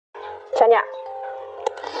小鸟。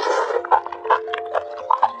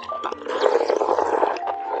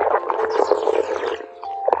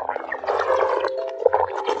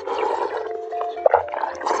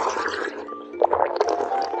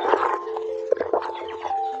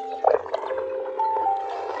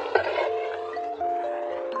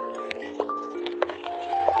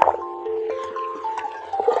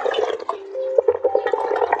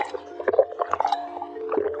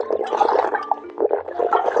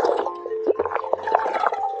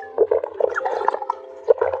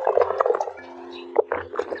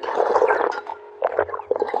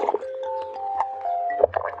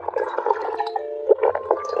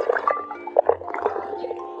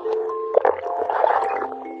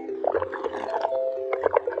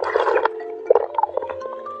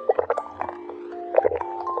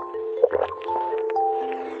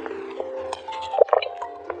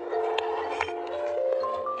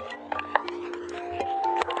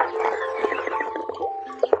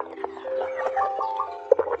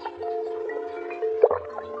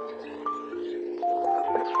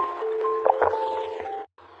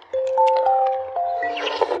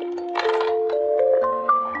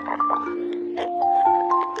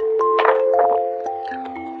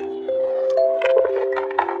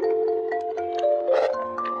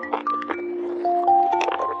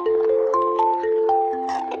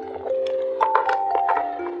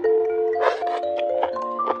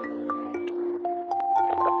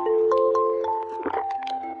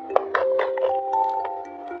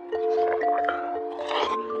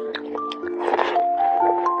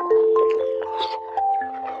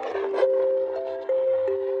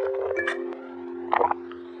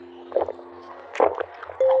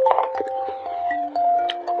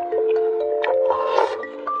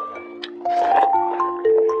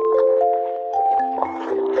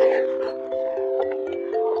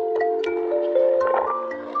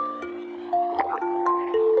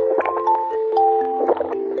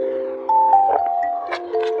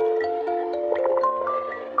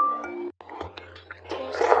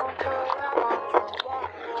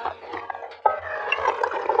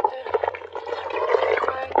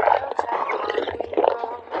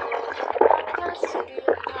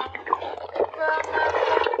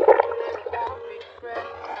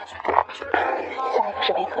下一个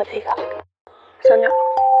视频和这个小鸟。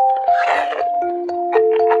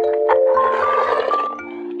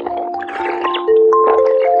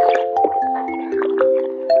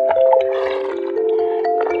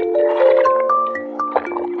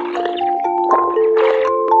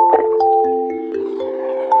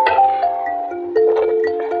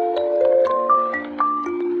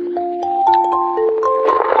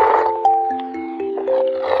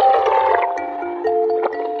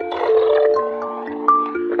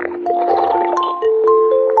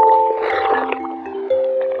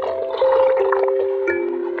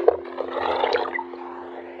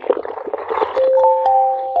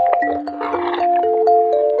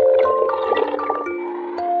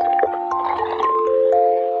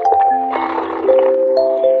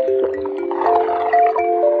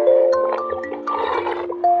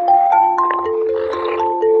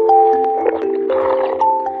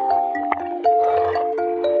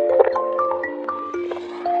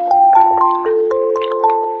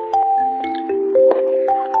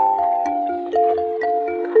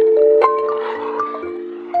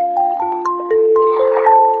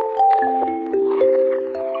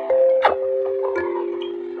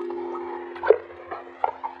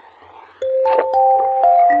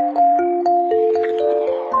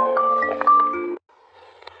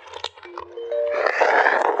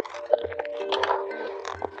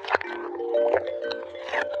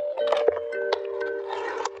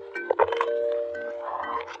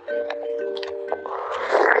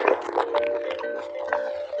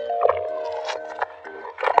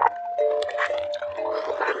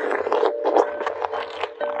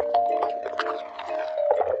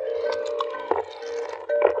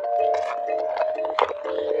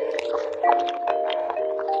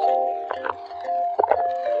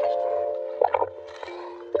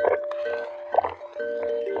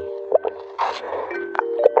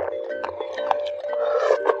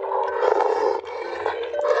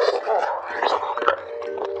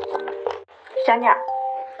小鸟。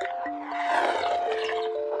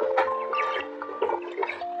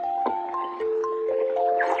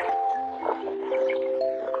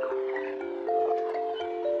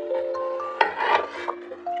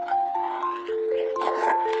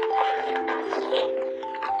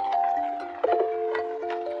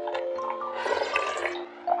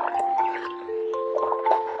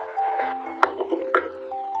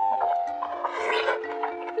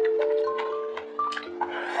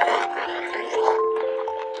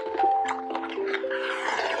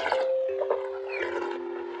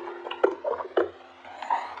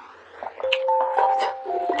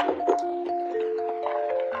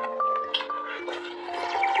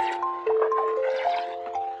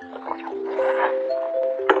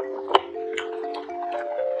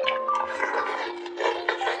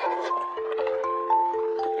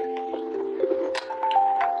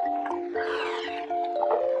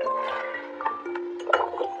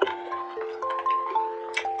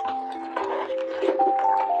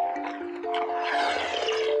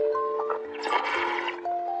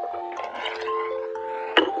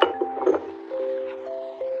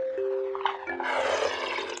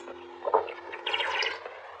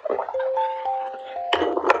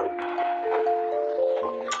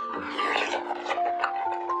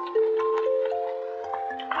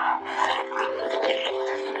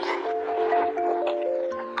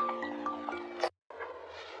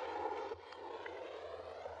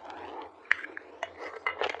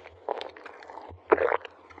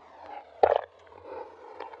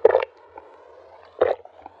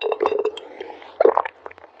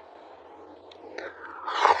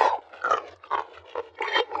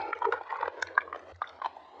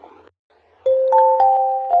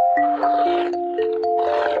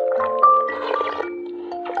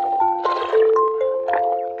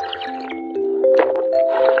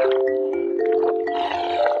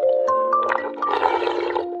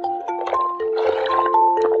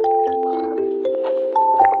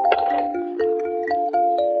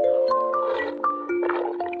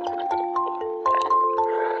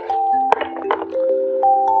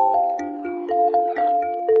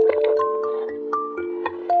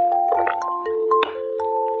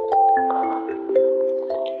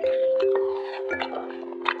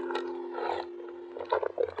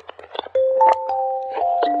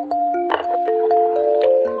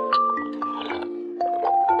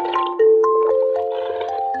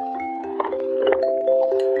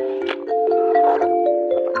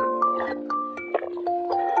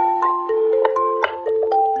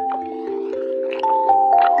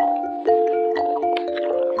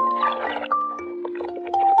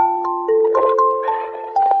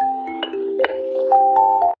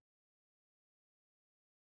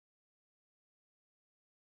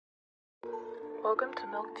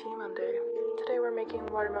making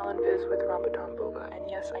watermelon fizz with rambutan boba, and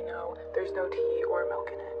yes, I know, there's no tea or milk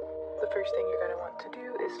in it. The first thing you're going to want to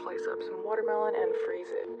do is slice up some watermelon and freeze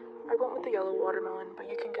it. I went with the yellow watermelon, but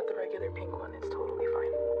you can get the regular pink one, it's totally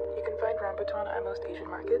fine. You can find rambutan at most Asian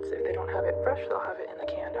markets. If they don't have it fresh, they'll have it in the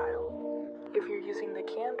canned aisle. If you're using the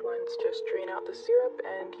canned ones, just drain out the syrup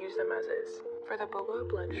and use them as is. For the boba,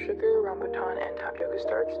 blend sugar, rambutan, and tapioca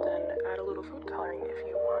starch, then add a little food coloring if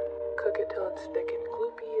you want. Cook it till it's thick and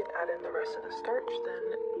gloopy and add in the rest of the starch, then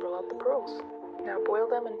roll out the pearls. Now boil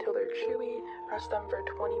them until they're chewy, rest them for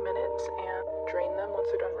 20 minutes, and drain them once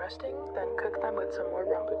they're done resting, then cook them with some more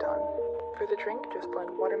rambutan. For the drink, just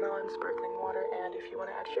blend watermelon, sparkling water, and if you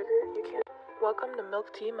want to add sugar, you can. Welcome to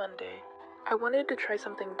Milk Tea Monday. I wanted to try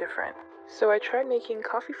something different, so I tried making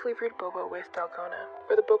coffee-flavored boba with dalgona.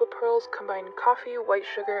 For the boba pearls, combine coffee, white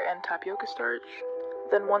sugar, and tapioca starch.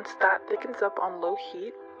 Then once that thickens up on low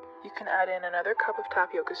heat, you can add in another cup of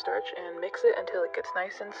tapioca starch and mix it until it gets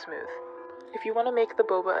nice and smooth. If you want to make the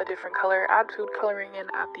boba a different color, add food coloring in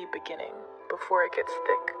at the beginning, before it gets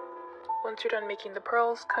thick. Once you're done making the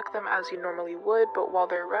pearls, cook them as you normally would, but while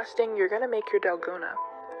they're resting, you're going to make your dalgona.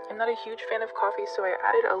 I'm not a huge fan of coffee, so I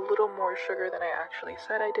added a little more sugar than I actually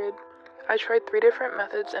said I did. I tried 3 different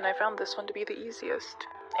methods, and I found this one to be the easiest,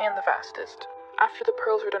 and the fastest. After the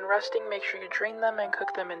pearls are done resting, make sure you drain them and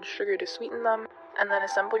cook them in sugar to sweeten them, and then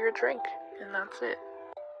assemble your drink, and that's it.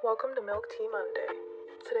 Welcome to Milk Tea Monday.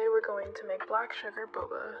 Today we're going to make black sugar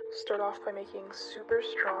boba. Start off by making super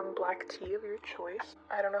strong black tea of your choice.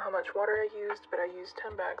 I don't know how much water I used, but I used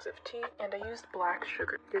 10 bags of tea, and I used black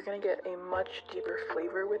sugar. You're going to get a much deeper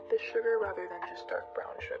flavor with this sugar rather than just dark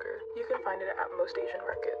brown sugar. You can find it at most Asian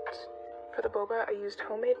markets. For the boba, I used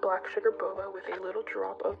homemade black sugar boba with a little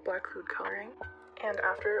drop of black food coloring. And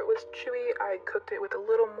after it was chewy, I cooked it with a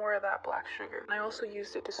little more of that black sugar. And I also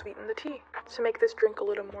used it to sweeten the tea. To make this drink a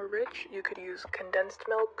little more rich, you could use condensed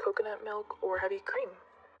milk, coconut milk, or heavy cream.